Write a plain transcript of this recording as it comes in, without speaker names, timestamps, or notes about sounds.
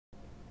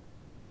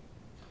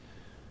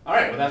All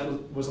right, well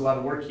that was a lot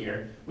of work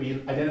here. We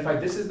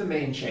identified this as the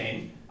main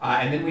chain,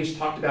 and then we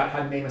talked about how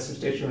to name a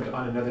substituent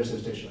on another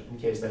substituent, in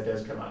case that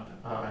does come up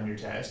on your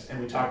test.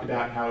 And we talked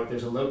about how if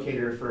there's a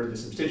locator for the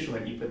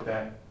substituent, you put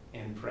that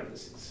in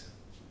parentheses.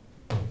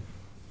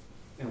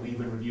 And we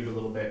even reviewed a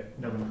little bit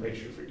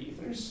nomenclature for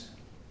ethers.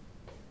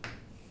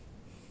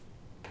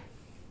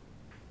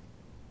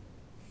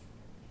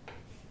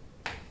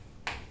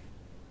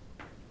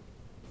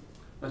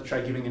 Let's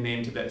try giving a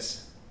name to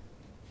this.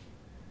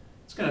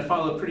 It's going to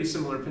follow pretty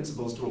similar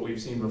principles to what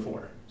we've seen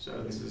before.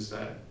 So this is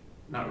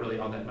not really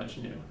all that much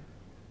new.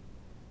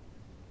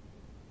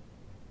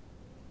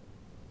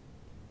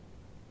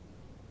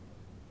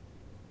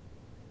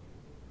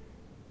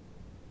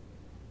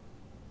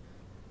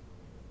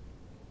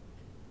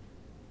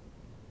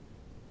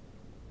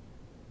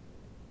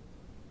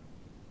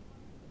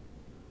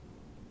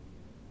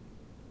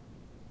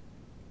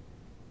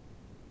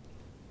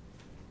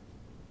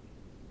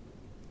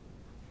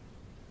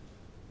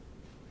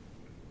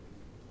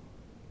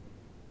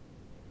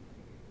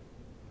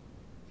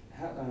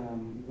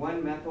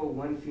 One methyl,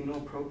 one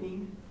phenyl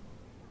propene.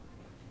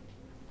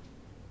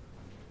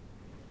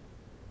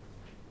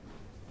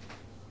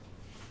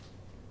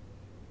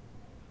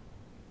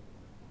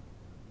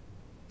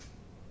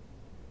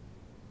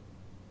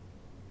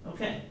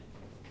 Okay.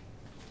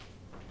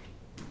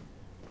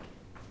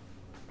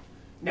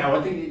 Now,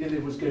 one thing you did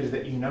that was good is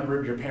that you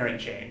numbered your parent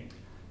chain.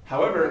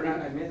 However,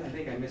 I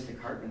think I missed a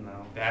carbon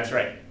though. That's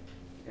right.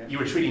 Yeah. You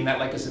were treating that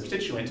like a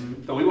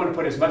substituent, but we want to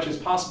put as much as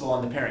possible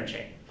on the parent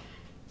chain.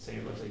 So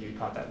it looks like you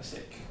caught that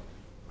mistake.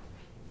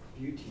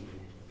 Butene.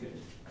 Good.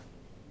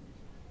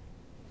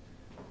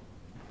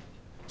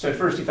 So at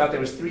first you thought there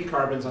was 3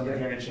 carbons on the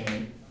parent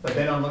chain, but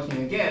then on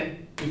looking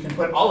again, you can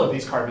put all of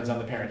these carbons on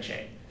the parent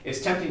chain.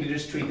 It's tempting to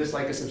just treat this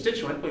like a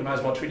substituent, but we might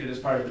as well treat it as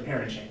part of the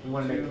parent chain. We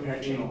want to make the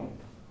parent chain.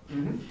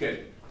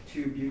 Good.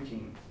 2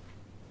 butene.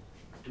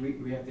 Do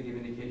we have to give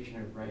indication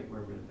of right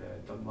where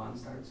the bond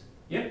starts?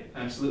 Yep,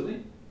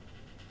 absolutely.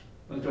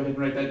 Let's go ahead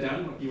and write that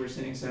down. What you were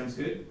saying sounds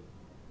good.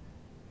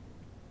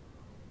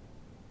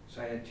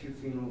 So I had 2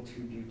 phenyl,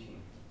 2 butene.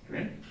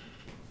 Great.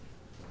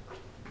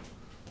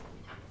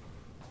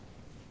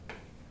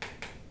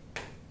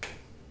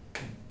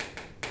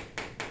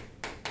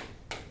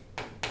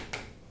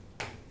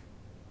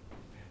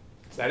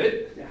 Is that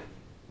it? Yeah.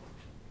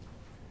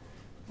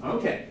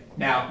 Okay.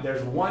 Now,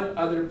 there's one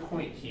other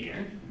point here.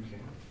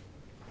 Okay.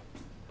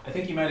 I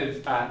think you might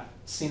have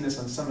seen this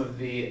on some of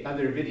the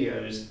other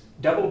videos.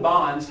 Double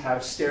bonds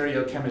have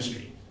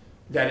stereochemistry.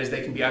 That is,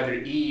 they can be either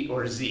E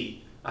or Z.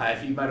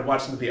 If you might have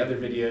watched some of the other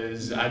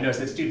videos, I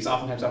noticed that students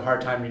oftentimes have a hard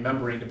time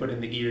remembering to put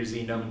in the E or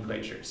Z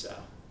nomenclature. So,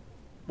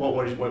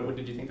 what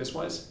did you think this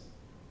was?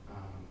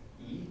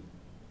 E?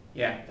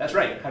 Yeah, that's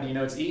right. How do you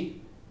know it's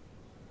E?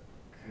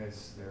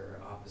 Because they're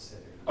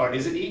opposite. Or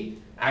is it E?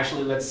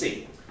 Actually, let's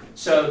see.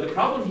 So the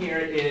problem here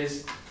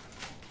is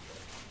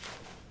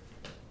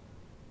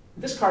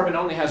this carbon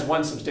only has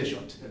one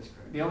substituent. That's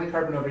correct. The only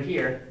carbon over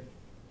here,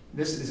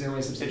 this is the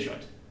only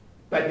substituent.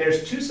 But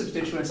there's 2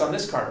 substituents on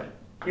this carbon.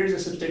 Here's a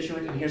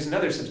substituent and here's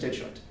another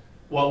substituent.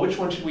 Well, which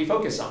one should we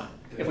focus on?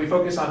 If we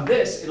focus on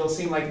this, it'll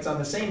seem like it's on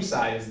the same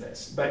side as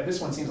this, but this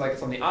one seems like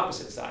it's on the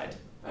opposite side.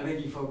 I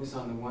think you focus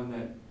on the one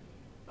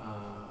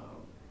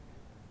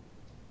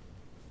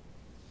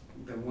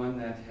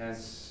that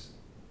has,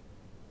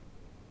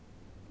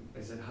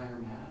 is it higher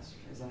mass?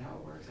 Is that how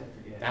it works? I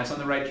forget. That's on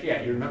the right,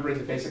 yeah, you're remembering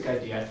the basic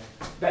idea.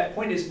 That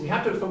point is, we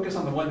have to focus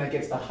on the one that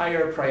gets the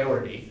higher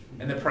priority.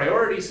 And the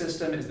priority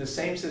system is the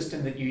same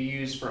system that you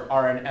use for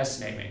R and S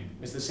naming.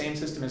 It's the same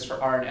system as for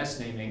R and S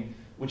naming,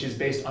 which is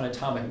based on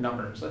atomic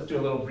numbers. So let's do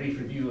a little brief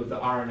review of the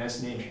R and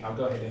S naming. I'll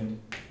go ahead and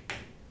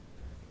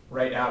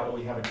write out what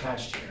we have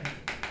attached here.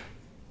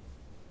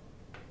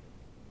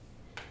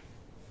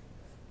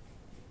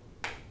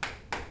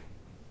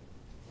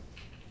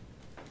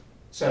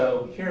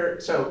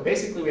 So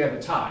basically we have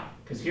a tie,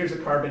 because here's a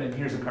carbon and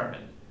here's a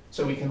carbon.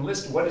 So we can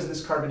list what is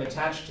this carbon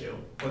attached to.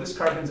 Well, this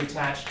carbon's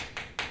attached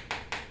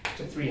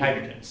to 3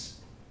 hydrogens.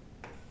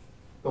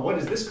 But what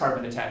is this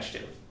carbon attached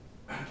to?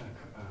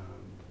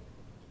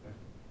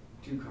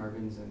 2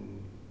 carbons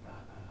and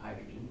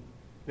hydrogen.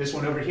 This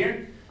one over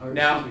here? Or,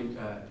 now, 3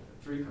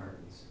 carbons.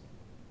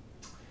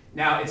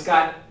 Now it's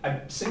got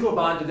a single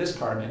bond to this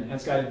carbon, and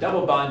it's got a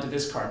double bond to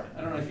this carbon. I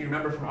don't know if you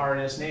remember from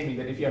R&S naming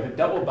that if you have a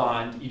double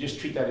bond, you just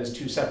treat that as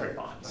 2 separate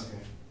bonds.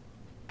 Okay.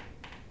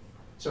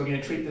 So we're going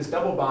to treat this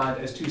double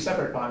bond as 2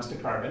 separate bonds to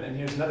carbon, and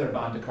here's another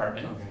bond to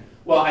carbon. Okay.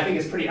 Well, I think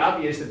it's pretty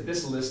obvious that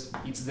this list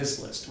beats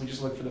this list. We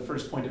just look for the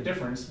first point of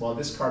difference. Well,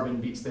 this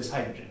carbon beats this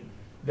hydrogen.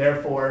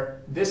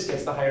 Therefore, this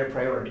gets the higher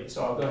priority.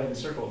 So I'll go ahead and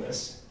circle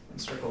this and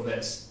circle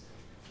this.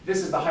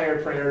 This is the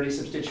higher priority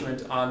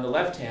substituent on the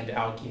left-hand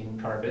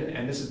alkene carbon,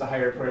 and this is the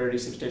higher priority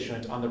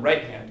substituent on the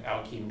right-hand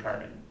alkene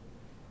carbon.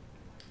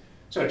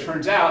 So it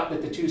turns out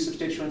that the 2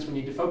 substituents we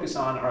need to focus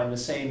on are on the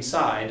same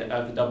side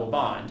of the double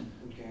bond.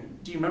 Okay.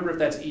 Do you remember if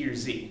that's E or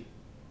Z?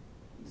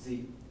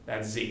 Z.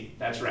 That's Z,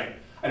 that's right.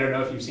 I don't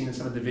know if you've seen in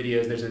some of the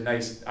videos, there's a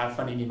nice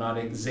funny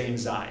mnemonic,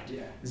 Zameside.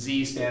 Yeah.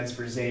 Z stands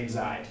for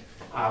Zameside.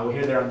 Well,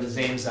 here they're on the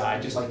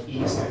Zameside, just like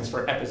E stands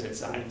for opposite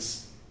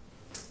sides.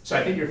 So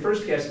I think your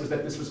first guess was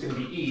that this was going to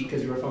be E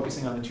because you were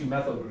focusing on the two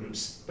methyl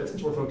groups. But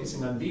since we're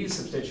focusing on these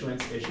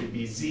substituents, it should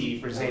be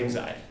Z for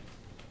Zameside.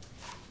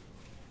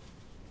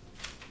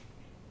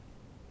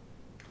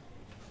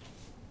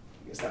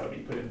 I guess that would be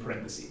put in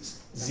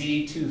parentheses.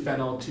 Z,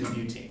 2-phenyl,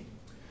 2-butene.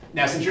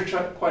 Now, since your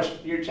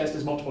test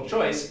is multiple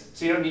choice,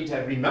 so you don't need to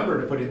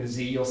remember to put in the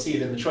Z, you'll see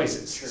it in the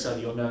choices. Sure. So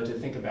you'll know to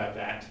think about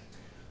that.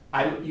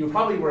 You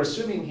probably were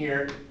assuming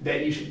here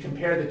that you should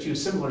compare the two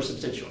similar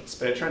substituents,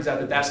 but it turns out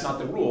that that's not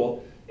the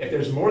rule. If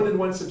there's more than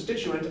one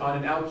substituent on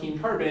an alkene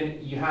carbon,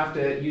 you have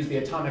to use the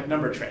atomic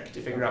number trick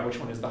to figure out which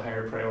one is the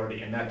higher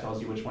priority, and that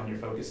tells you which one you're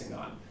focusing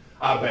on.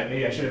 But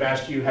maybe I should have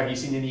asked you, have you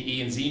seen any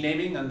E and Z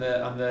naming on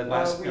the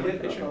last we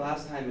did picture? the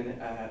last time,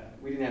 and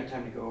we didn't have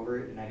time to go over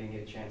it, and I didn't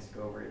get a chance to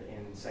go over it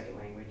in second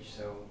language,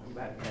 so I'm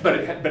glad. But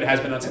it has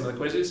been on some of the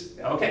quizzes?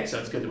 Okay, so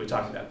it's good that we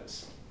talked about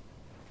this.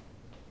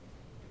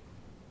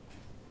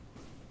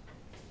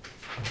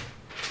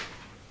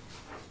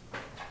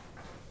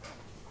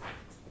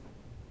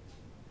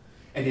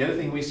 And the other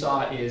thing we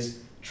saw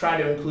is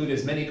try to include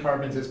as many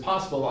carbons as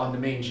possible on the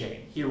main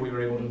chain. Here we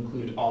were able to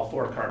include all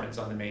 4 carbons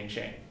on the main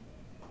chain.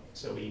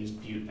 So we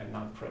used but and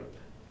not prop.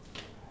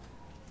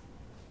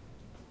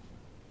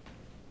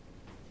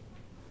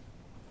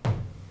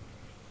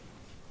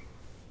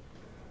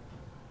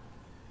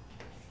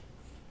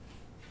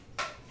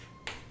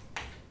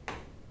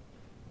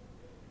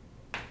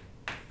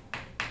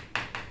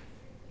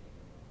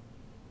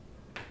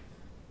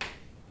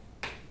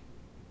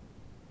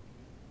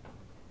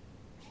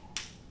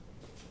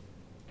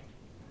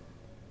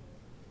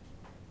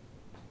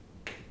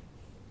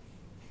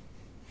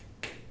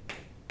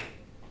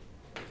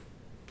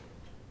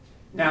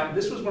 Now,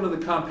 this was one of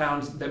the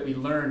compounds that we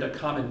learned a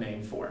common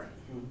name for.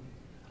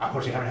 Of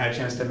course, you haven't had a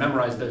chance to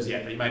memorize those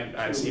yet, but you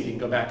might see if you can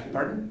go back.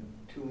 Pardon?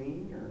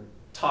 Toluene or?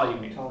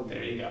 Toluene. Toluene.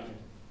 There you go.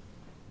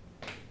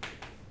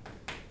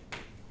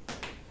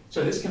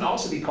 So this can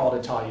also be called a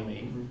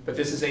toluene, but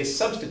this is a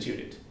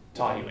substituted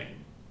toluene.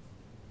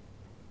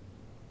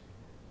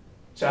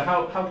 So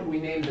how could we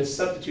name this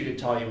substituted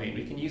toluene?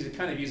 We can use it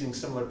kind of using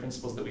similar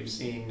principles that we've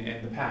seen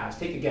in the past.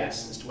 Take a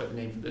guess as to what the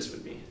name for this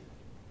would be.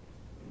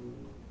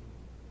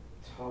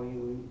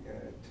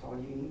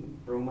 Toluene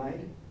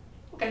bromide?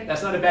 Okay,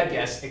 that's not a bad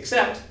guess,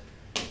 except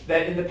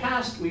that in the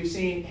past we've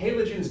seen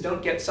halogens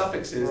don't get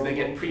suffixes, they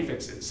get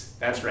prefixes.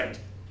 That's right.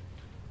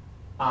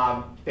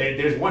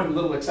 There's one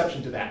little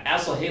exception to that.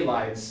 Acyl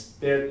halides,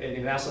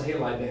 in acyl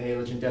halide the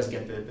halogen does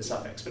get the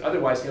suffix, but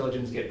otherwise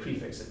halogens get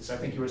prefixes. So I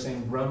think you were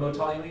saying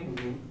bromotoluene?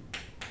 Mm-hmm.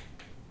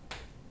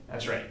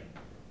 That's right.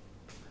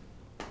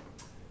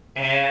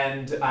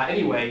 And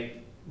anyway,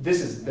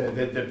 this is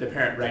the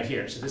parent right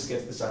here, so this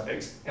gets the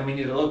suffix, and we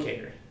need a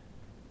locator.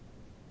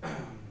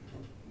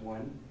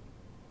 1.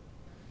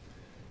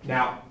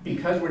 Now,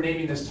 because we're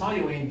naming this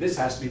toluene, this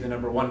has to be the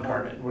number 1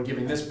 carbon. We're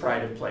giving this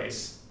pride of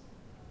place.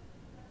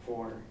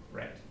 4.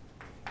 Right.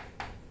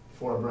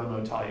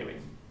 4-bromotoluene.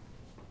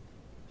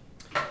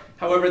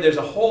 However, there's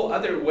a whole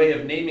other way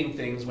of naming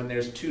things when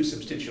there's 2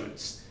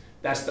 substituents.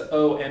 That's the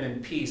O, M,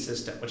 and P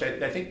system, which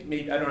I think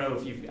maybe, I don't know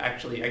if you've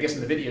actually, I guess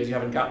in the videos you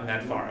haven't gotten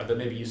that far, although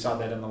maybe you saw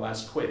that in the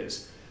last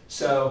quiz.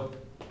 So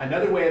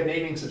another way of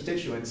naming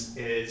substituents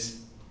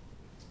is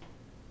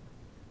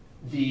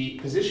the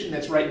position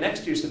that's right next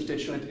to your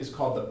substituent is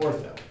called the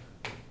ortho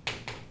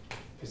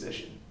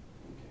position.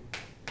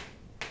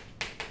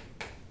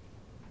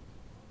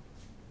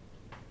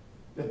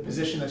 The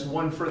position that's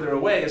one further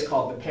away is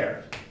called the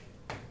para.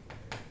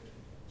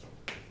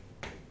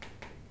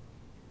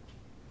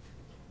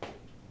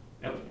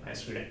 Nope, I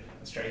screwed it.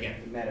 Let's try again.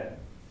 Meta.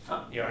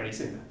 Oh, you already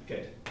seen that.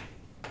 Good.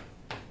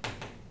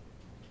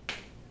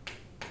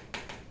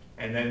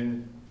 And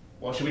then,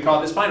 what should we call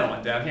this final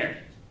one down here?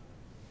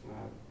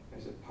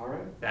 Is it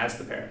para? That's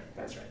the para.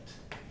 That's right.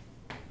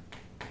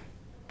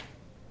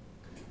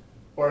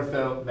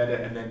 Ortho,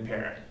 meta, and then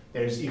para.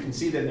 You can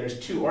see that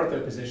there's 2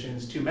 ortho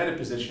positions, 2 meta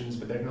positions,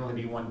 but there can only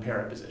be 1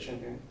 para position.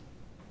 Okay.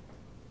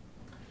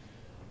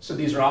 So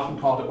these are often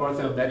called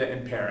ortho, meta,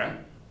 and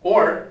para,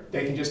 or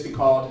they can just be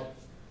called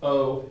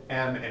O,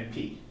 M, and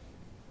P.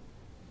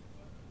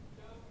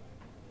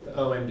 The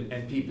O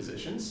and P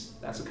positions.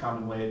 That's a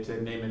common way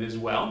to name it as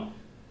well.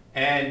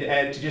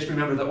 And to just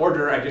remember the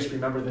order, I just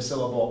remember the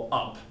syllable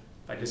ump.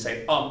 If I just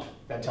say ump,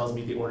 that tells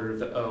me the order of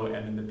the O,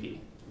 M, and the P.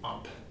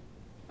 Ump.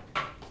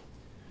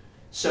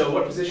 So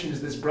what position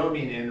is this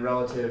bromine in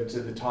relative to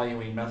the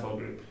toluene methyl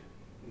group?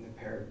 In the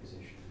para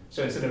position.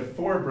 So instead of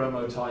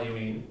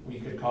 4-bromotoluene, we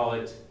could call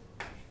it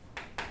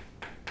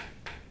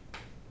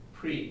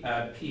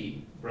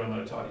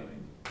p-bromotoluene.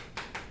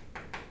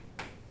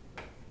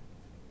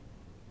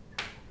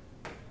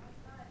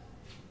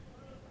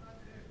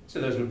 So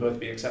those would both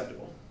be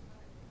acceptable.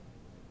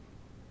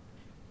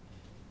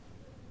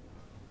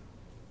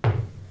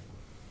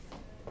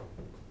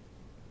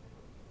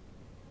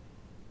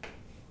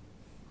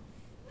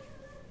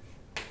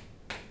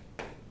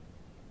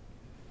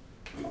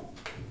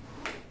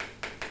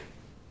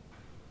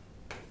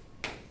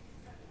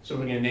 So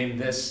we're going to name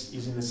this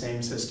using the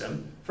same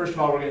system. First of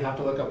all, we're going to have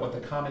to look up what the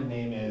common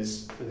name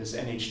is for this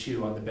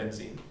NH2 on the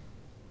benzene.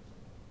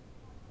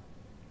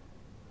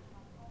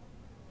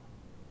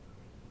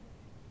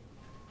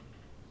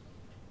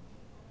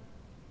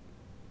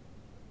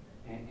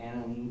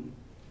 Aniline.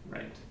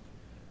 Right.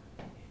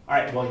 All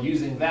right, well,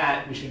 using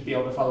that, we should be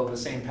able to follow the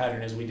same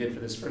pattern as we did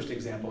for this first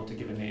example to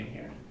give a name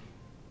here.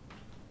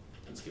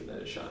 Let's give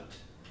that a shot.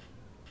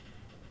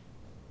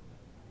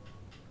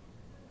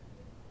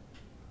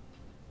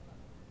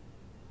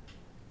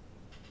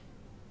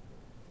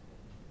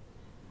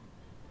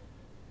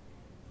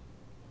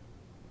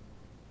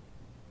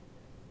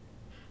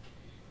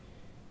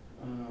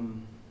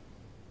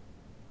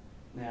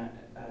 Now,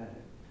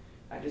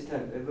 I just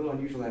have a little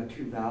unusual to have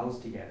two vowels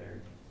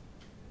together.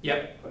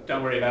 Yep,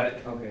 don't worry about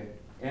it. Okay.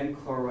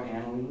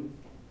 N-chloroaniline.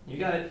 You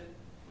got it.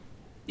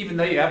 Even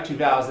though you have two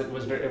vowels, it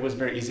was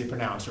very easy to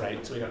pronounce,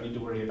 right? So we don't need to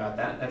worry about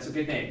that. That's a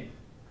good name.